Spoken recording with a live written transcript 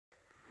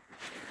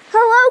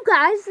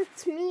guys,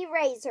 it's me,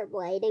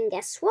 Razorblade, and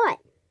guess what?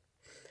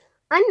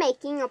 I'm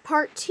making a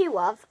part 2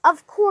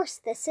 of course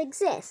this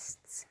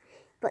exists.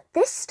 But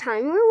this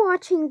time we're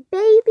watching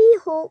Baby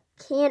Hulk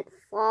Can't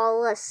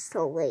Fall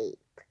Asleep.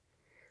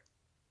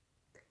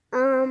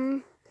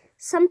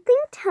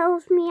 Something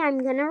tells me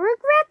I'm gonna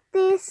regret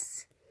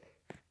this.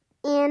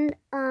 And,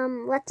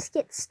 let's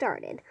get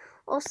started.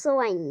 Also,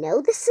 I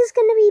know this is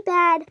gonna be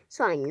bad,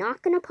 so I'm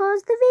not gonna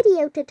pause the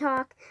video to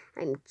talk.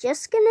 I'm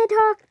just gonna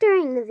talk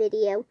during the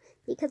video,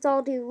 because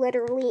I'll do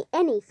literally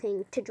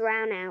anything to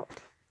drown out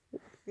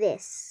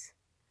this.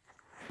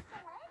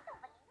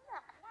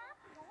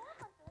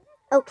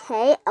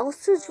 Okay,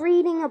 Elsa's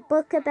reading a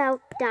book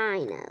about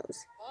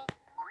dinos.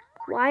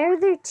 Why are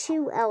there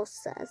 2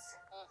 Elsas?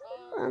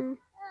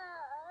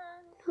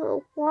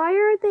 Why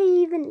are they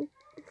even...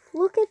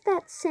 Look at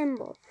that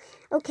symbol.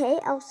 Okay,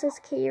 Elsa's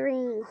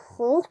carrying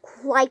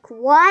Hulk. Like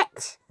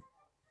what?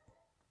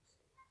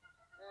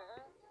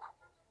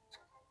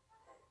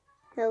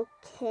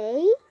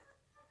 Okay.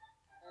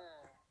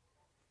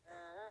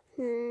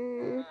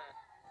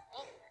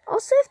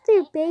 Also, if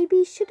they're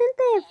babies, shouldn't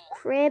they have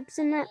cribs?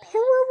 And that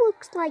pillow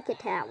looks like a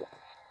towel.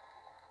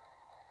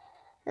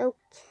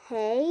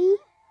 Okay.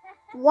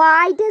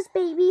 Why does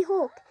Baby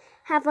Hulk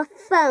have a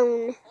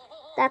phone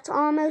that's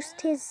almost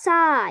his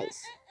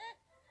size?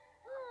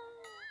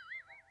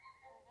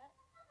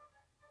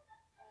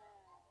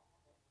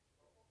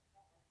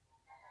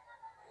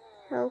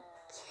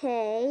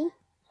 Okay.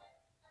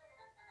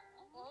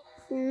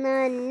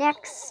 The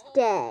next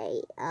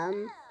day,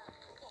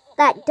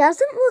 that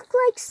doesn't look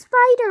like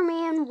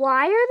Spider-Man.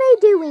 Why are they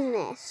doing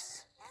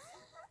this?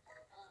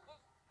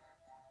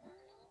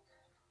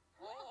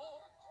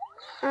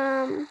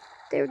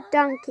 They're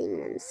dunking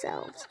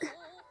themselves.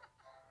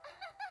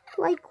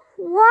 Like,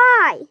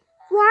 why?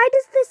 Why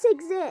does this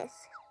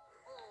exist?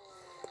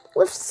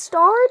 With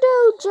Star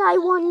Doge, I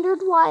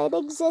wondered why it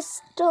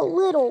exists a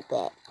little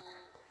bit.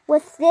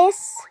 With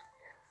this,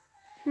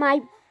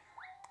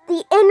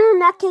 the inner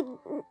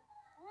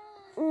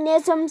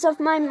mechanisms of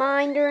my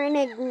mind are an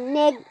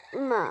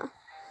enigma.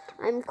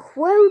 I'm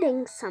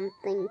quoting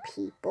something,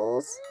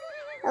 peoples.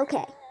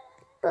 Okay,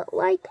 but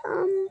like,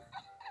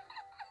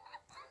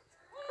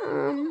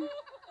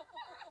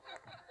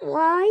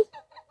 why?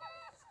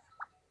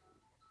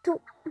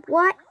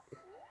 What?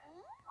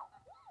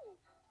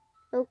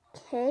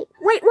 Okay.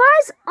 Wait, why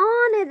is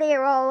Anna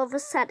there all of a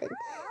sudden?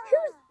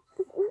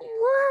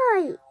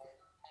 Why?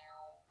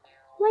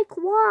 Like,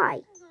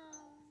 why?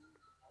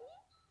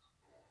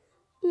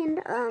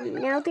 And,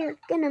 now they're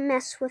gonna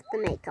mess with the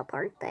makeup,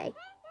 aren't they?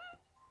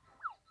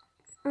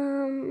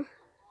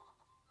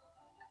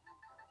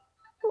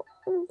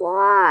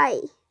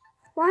 Why?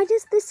 Why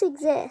does this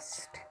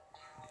exist?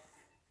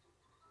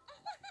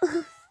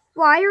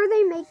 Why are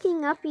they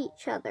making up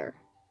each other?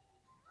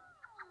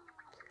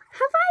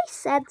 Have I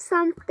said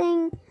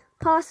something?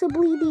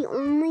 Possibly the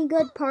only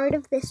good part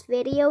of this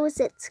video is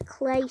its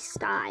clay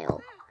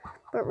style.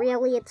 But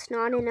really, it's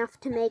not enough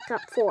to make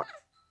up for.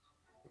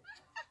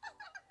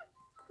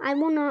 I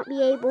will not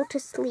be able to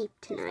sleep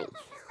tonight.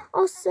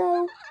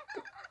 Also,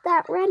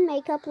 that red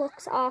makeup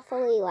looks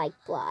awfully like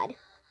blood.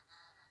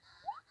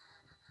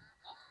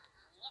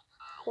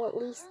 Well, at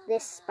least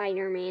this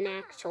Spider-Man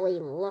actually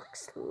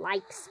looks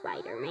like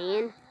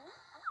Spider-Man.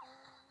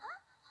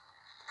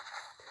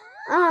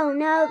 Oh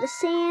no, the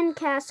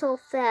sandcastle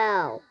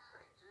fell.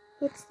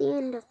 It's the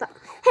end of the...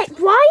 Hey,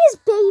 why is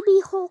Baby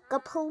Hulk a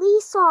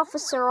police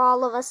officer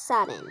all of a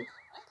sudden?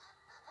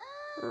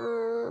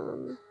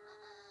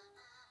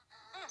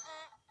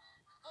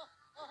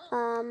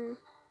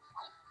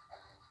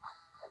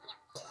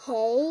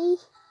 Okay.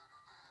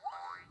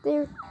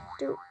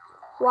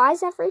 Why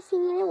is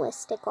everything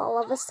realistic all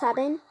of a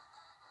sudden?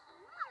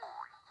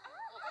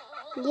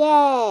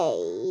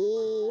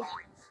 Yay.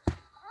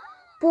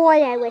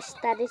 Boy, I wish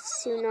that a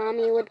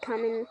tsunami would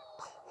come in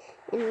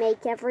and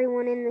make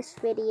everyone in this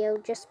video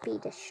just be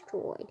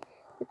destroyed.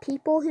 The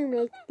people who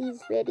make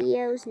these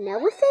videos,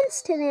 no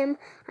offense to them,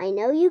 I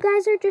know you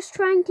guys are just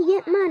trying to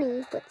get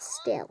money, but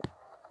still,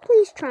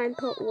 please try and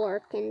put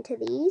work into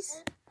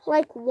these.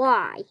 Like,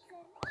 why?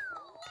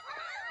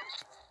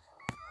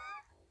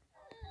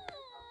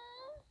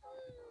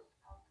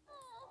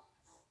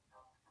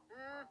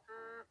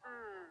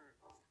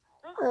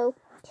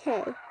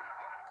 Okay.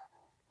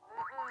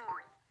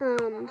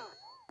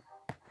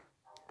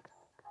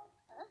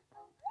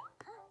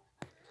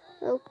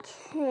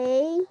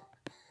 Okay.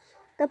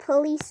 The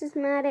police is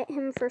mad at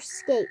him for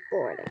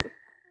skateboarding.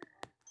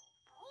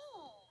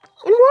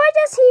 And why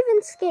does he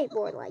even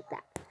skateboard like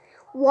that?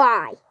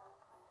 Why?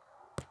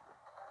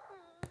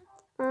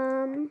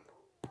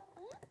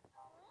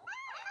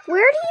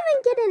 Where'd he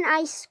even get an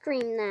ice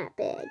cream that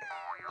big?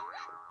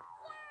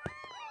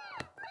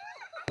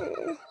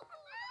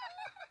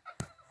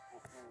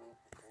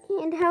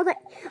 And how that...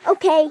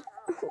 Okay.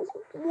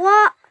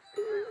 What?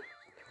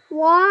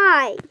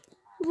 Why?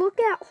 Look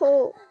at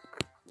Hulk.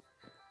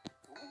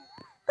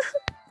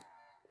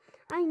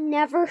 I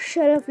never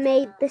should have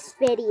made this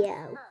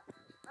video.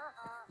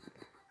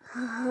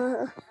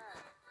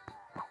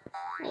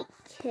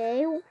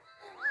 Okay.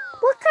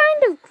 What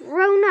kind of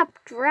grown-up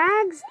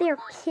drags their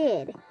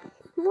kid?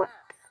 What?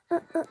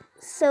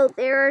 So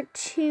there are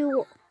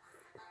two.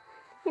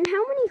 And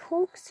how many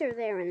Hulks are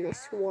there in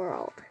this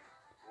world?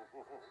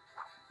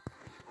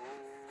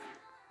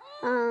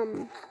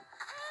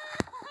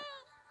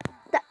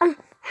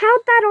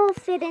 How'd that all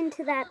fit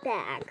into that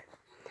bag?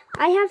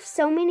 I have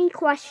so many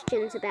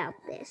questions about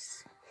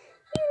this.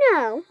 You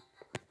know,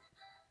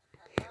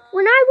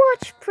 when I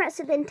watched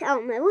President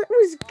Elmo, it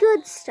was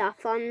good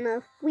stuff on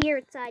the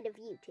weird side of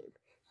YouTube.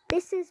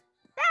 This is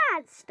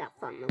bad stuff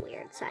on the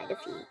weird side of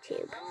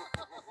YouTube.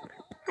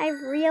 I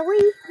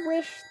really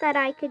wish that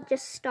I could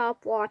just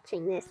stop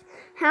watching this.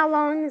 How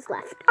long is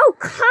left? Oh,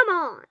 come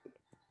on!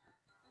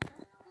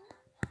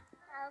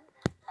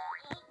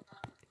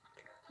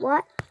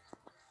 What?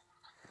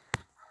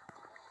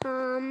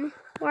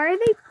 Why are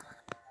they...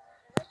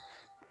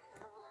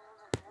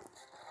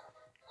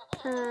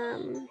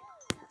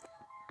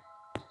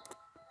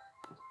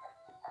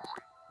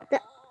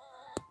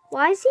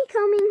 Why is he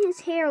combing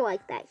his hair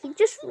like that? He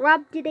just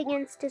rubbed it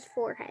against his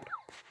forehead.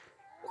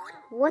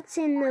 What's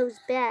in those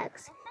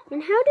bags?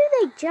 And how do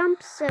they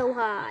jump so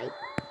high?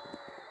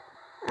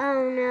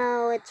 Oh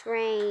no, it's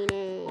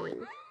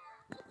raining.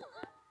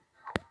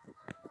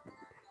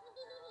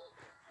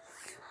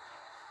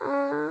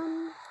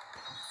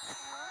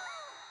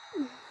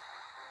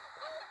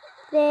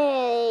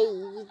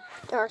 They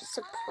are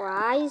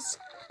surprised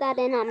that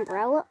an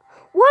umbrella...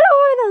 What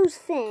are those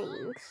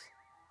things?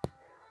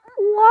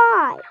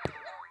 Why?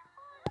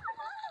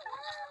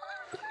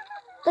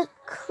 The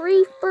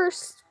creeper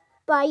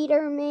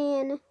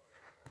Spider-Man.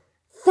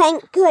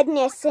 Thank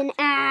goodness, an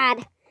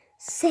ad.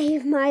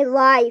 Save my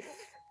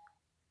life.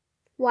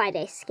 Why'd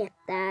I skip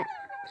that?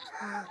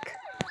 Ugh.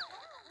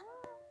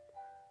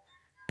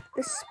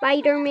 The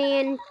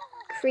Spider-Man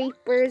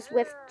creepers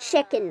with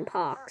chicken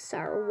pox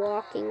are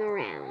walking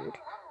around.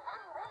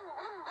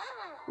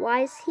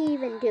 Why is he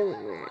even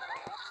doing that?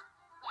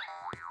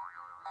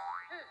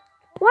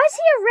 Why is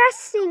he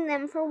arresting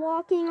them for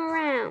walking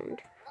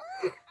around?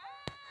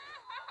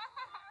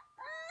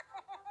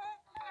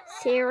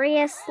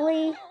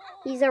 Seriously?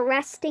 He's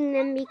arresting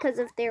them because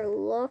of their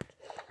look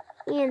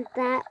and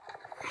that.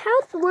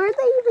 Where'd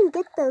they even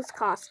get those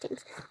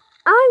costumes?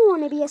 I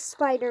want to be a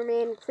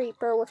Spider-Man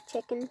creeper with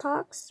chicken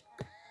pox.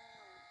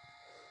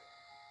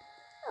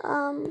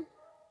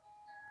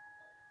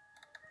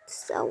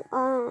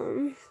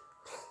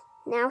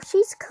 Now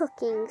she's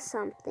cooking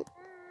something.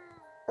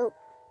 Oh,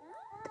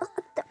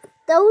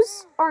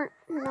 those aren't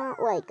not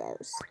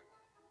Legos.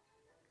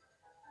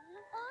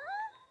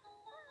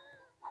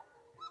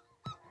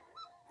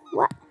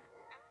 What?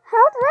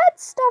 How'd red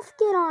stuff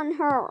get on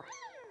her?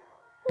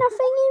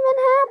 Nothing even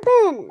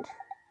happened.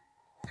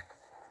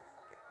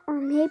 Or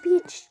maybe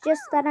it's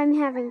just that I'm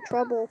having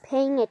trouble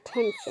paying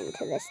attention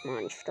to this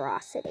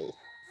monstrosity.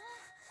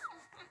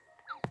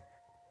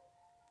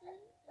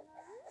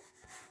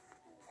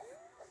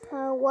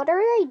 What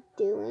are they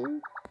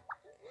doing?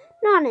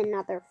 Not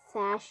another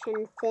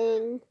fashion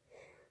thing.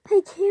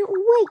 I can't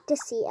wait to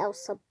see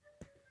Elsa.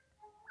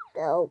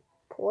 Oh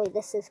boy,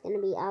 this is going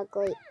to be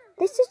ugly.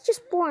 This is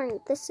just boring.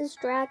 This is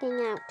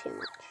dragging out too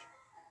much.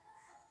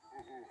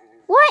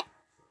 What?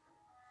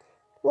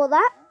 Well,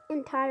 that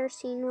entire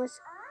scene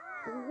was...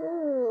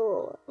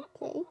 Oh,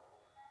 okay.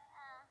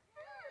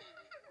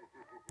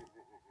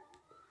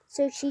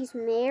 So she's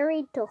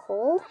married to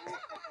Hulk?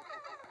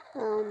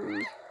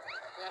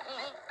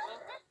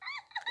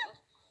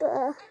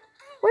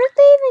 Where'd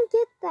they even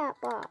get that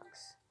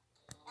box?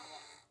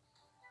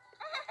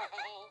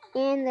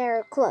 And there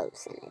are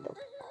clothes in it, of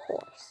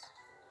course.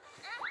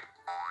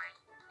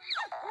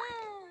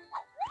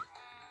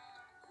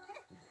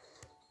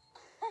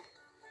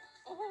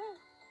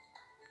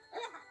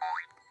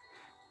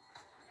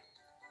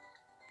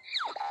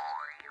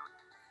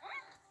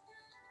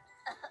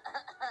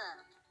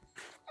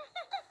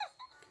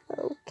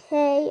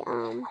 Okay,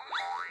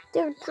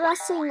 they're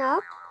dressing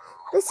up.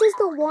 This is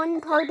the one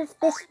part of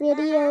this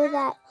video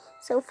that,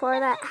 so far,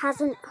 that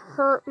hasn't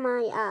hurt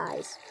my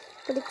eyes.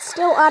 But it's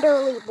still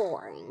utterly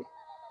boring.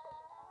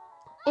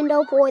 And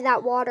oh boy,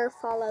 that water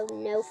followed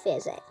no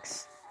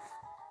physics.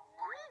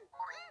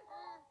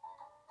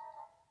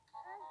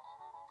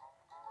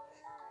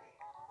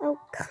 Oh,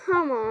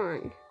 come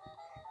on.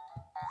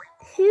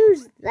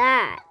 Who's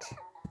that?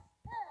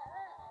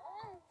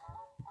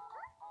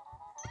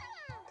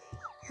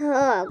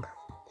 Ugh.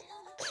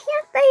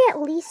 Can't they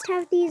at least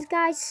have these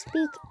guys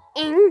speak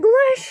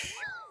English?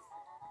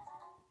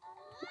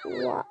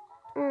 What?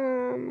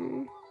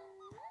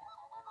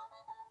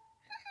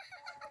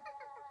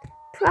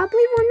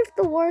 Probably one of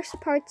the worst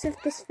parts of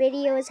this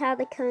video is how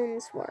the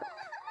combs work.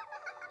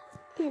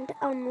 And,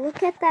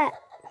 look at that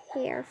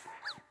hair.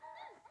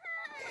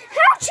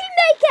 How'd she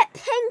make it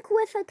pink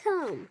with a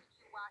comb?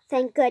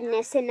 Thank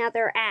goodness,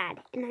 another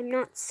ad. And I'm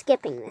not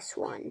skipping this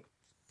one.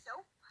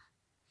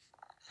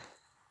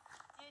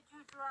 Did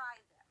you dry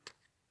them?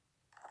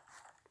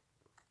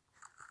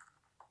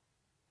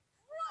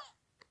 What?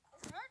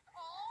 Is this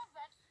all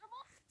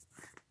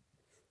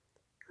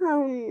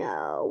Oh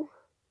no.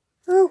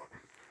 Oh,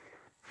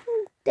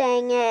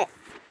 dang it.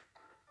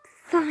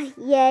 Fine.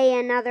 Yay,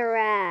 another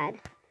ad.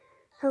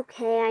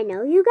 Okay, I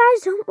know you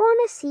guys don't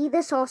want to see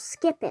this. I'll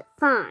skip it.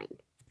 Fine.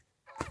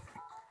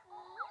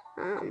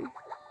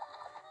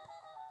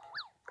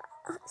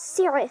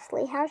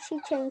 Seriously, how's she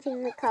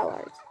changing the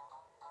colors?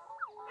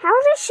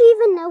 How does she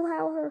even know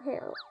how her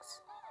hair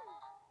looks?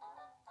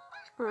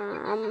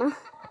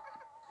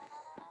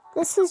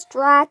 This is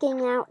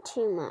dragging out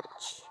too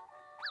much.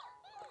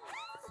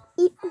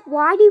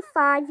 Why do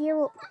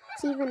 5-year-olds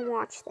even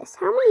watch this?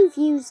 How many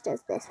views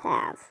does this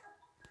have?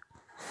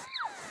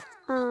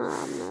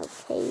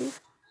 Okay.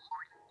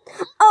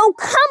 Oh,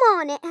 come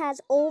on! It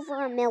has over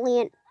 1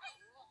 million.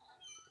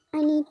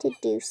 I need to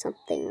do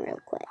something real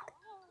quick.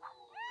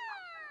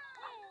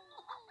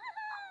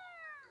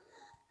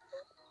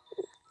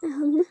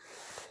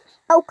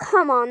 Oh,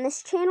 come on.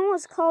 This channel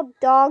is called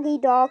Doggy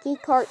Doggy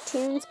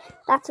Cartoons.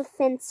 That's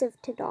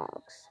offensive to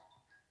dogs.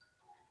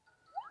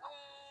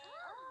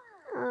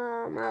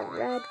 A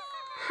red.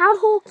 How'd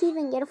Hulk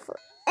even get a foot?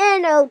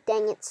 And oh,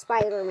 dang it,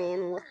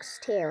 Spider-Man looks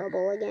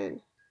terrible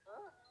again.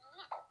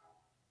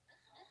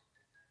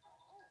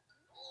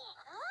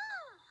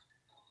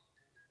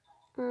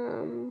 How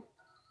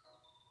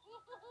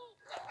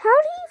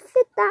do you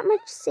fit that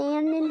much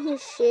sand in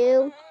his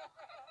shoe?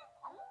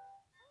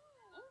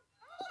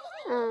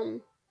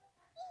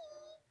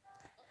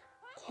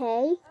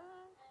 Okay.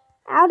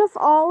 Out of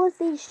all of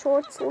these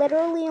shorts,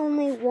 literally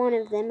only one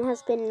of them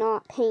has been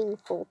not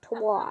painful to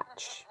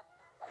watch.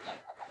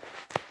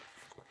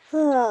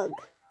 Ugh.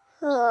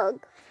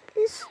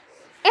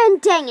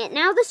 And dang it,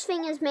 now this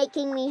thing is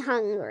making me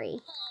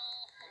hungry.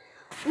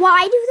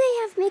 Why do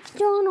they have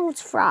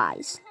McDonald's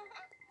fries?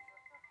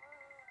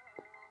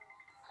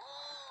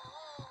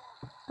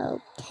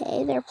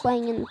 Okay, they're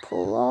playing in the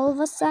pool all of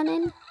a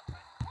sudden.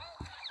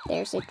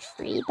 There's a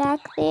tree back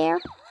there.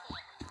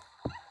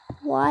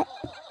 What?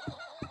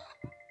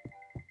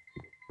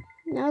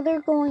 Now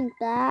they're going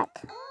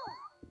back.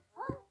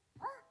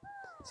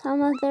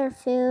 Some of their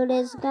food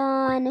is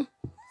gone.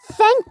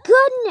 Thank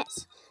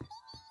goodness!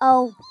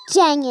 Oh,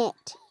 dang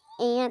it.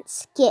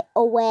 Ants, get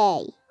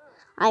away.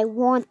 I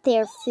want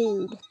their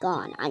food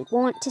gone. I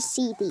want to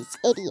see these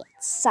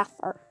idiots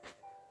suffer.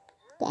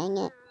 Dang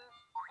it.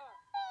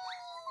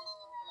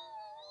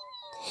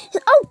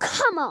 Oh,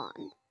 come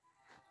on.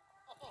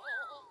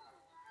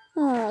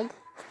 Ugh.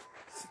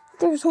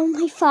 There's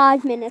only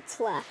 5 minutes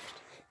left.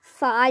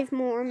 5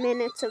 more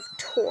minutes of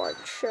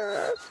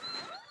torture.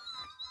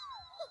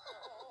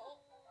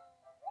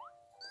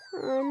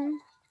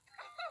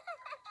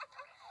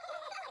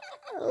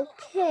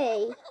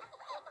 Okay.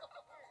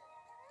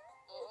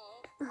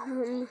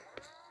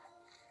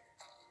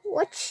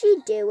 What's she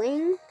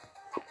doing?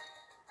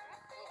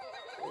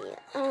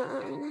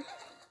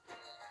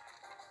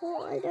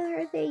 What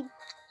are they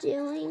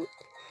doing?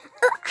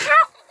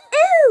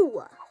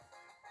 Ew!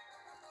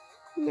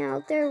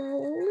 Now they're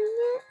rolling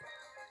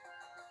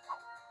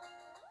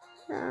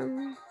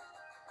it.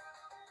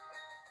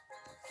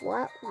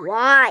 What?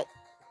 Why?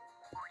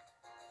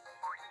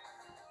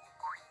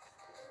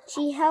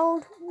 She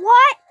held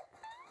what?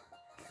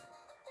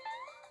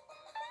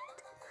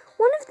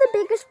 One of the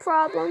biggest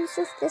problems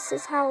with this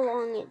is how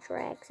long it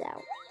drags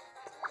out.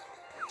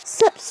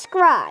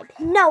 Subscribe.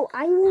 No,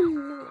 I will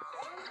not.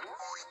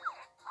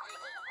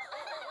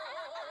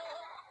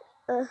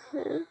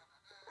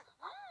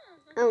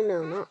 Oh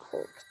no, not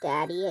Hulk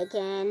Daddy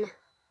again.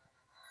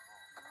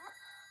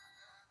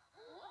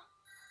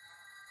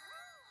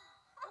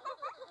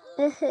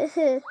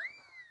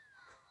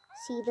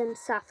 See them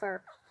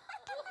suffer.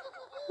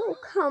 Oh,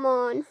 come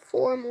on.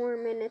 4 more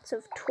minutes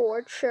of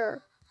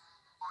torture.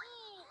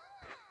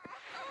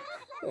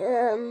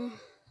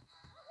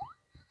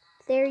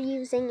 They're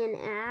using an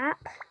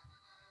app.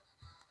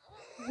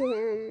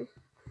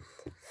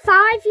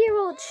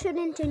 5-year-olds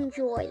shouldn't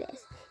enjoy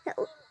this.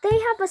 They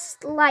have a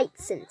slight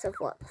sense of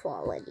what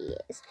quality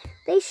is.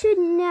 They should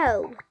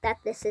know that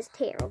this is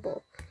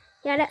terrible.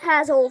 Yet it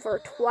has over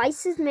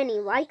twice as many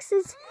likes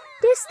as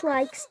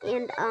dislikes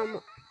and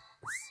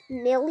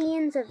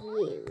millions of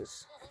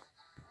views.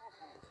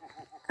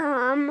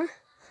 I'm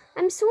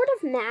sort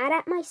of mad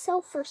at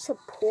myself for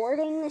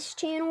supporting this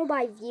channel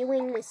by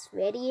viewing this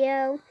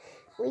video.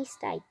 At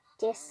least I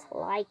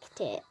disliked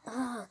it.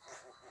 Ugh.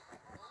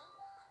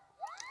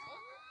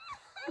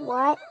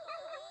 What?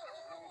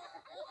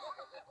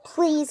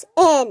 Please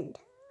end.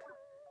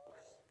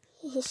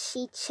 Has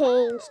she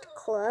changed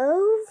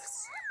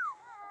clothes?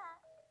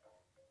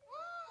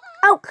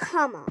 Oh,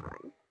 come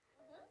on.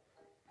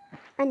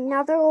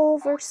 Another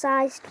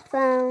oversized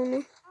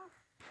phone.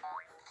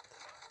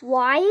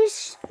 Why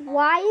is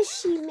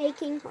she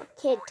making her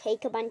kid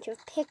take a bunch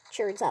of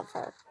pictures of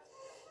her?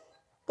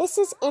 This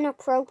is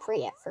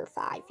inappropriate for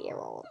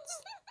 5-year-olds.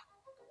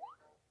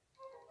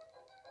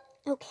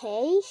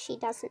 Okay, she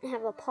doesn't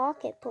have a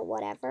pocket, but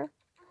whatever.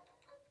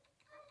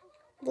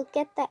 Look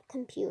at that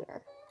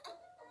computer.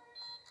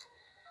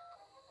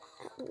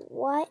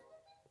 What?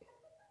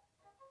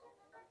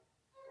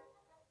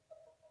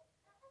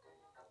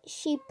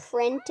 she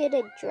printed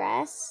a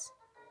dress.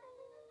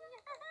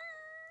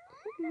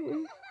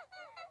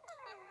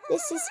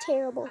 This is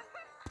terrible.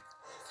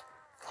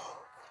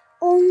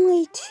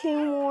 Only 3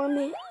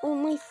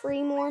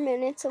 more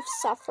minutes of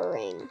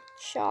suffering.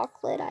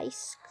 Chocolate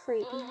ice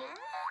cream.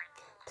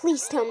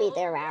 Please tell me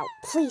they're out.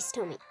 Please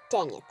tell me.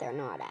 Dang it, they're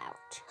not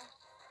out.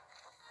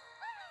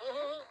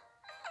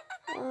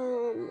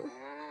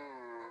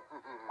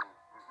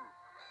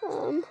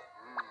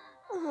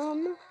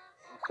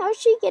 How's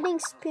she getting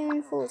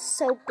spoonfuls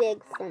so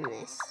big from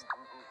this?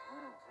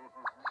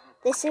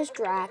 This is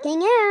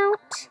dragging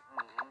out.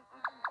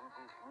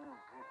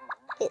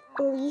 At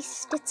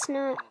least it's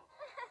not.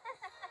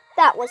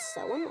 That was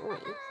so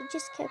annoying. He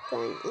just kept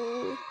going,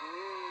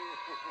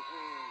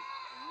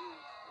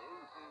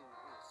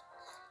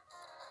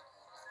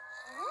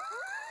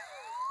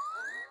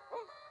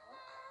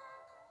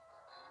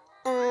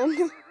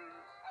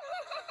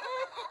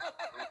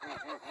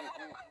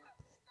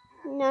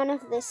 None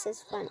of this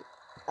is funny.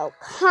 Oh,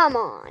 come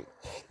on.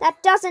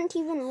 That doesn't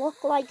even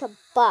look like a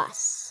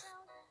bus.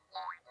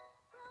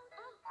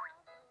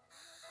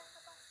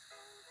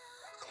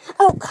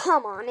 Oh,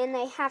 come on. And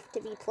they have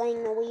to be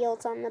playing the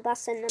wheels on the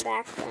bus in the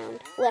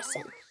background.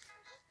 Listen.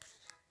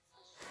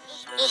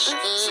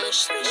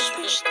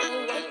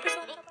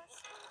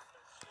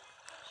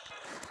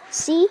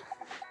 See?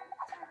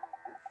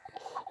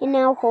 And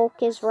now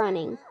Hulk is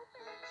running.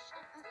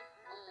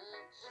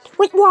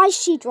 Wait, why is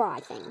she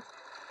driving?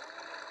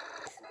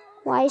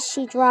 Why is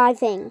she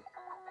driving?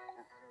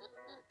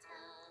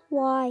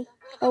 Why?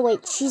 Oh,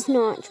 wait, she's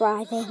not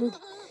driving.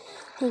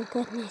 Thank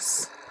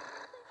goodness.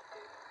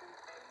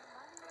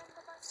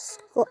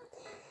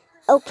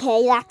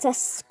 Okay, that's a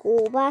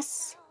school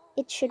bus.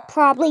 It should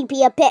probably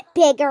be a bit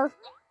bigger.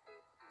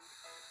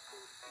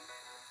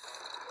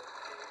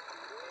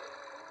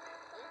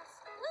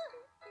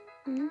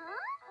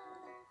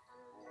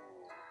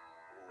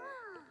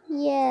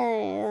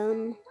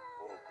 Yeah,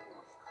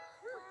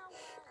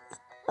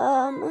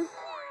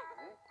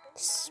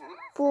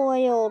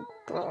 spoiled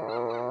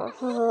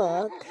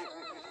dog.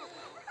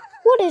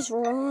 What is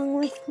wrong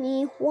with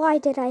me? Why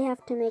did I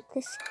have to make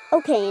this?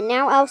 Okay, and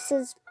now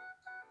Elsa's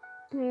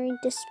married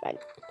to Spider.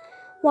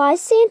 Why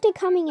is Santa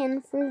coming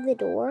in through the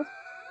door?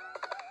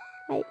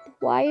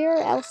 Why are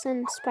Elsa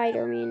and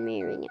Spider-Man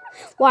marrying him?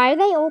 Why are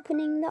they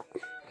opening the...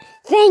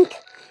 Thank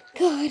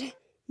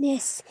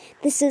goodness.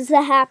 This is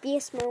the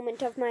happiest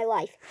moment of my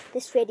life.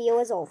 This video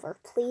is over.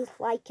 Please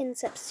like and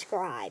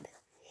subscribe.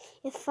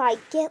 If I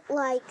get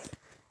like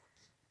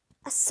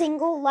a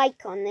single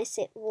like on this,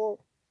 it will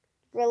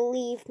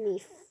relieve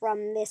me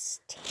from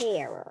this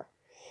terror.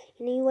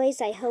 Anyways,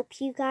 I hope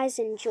you guys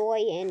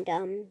enjoy,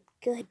 and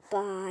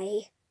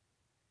goodbye.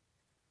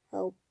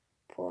 Oh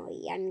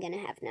boy, I'm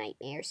gonna have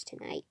nightmares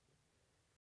tonight.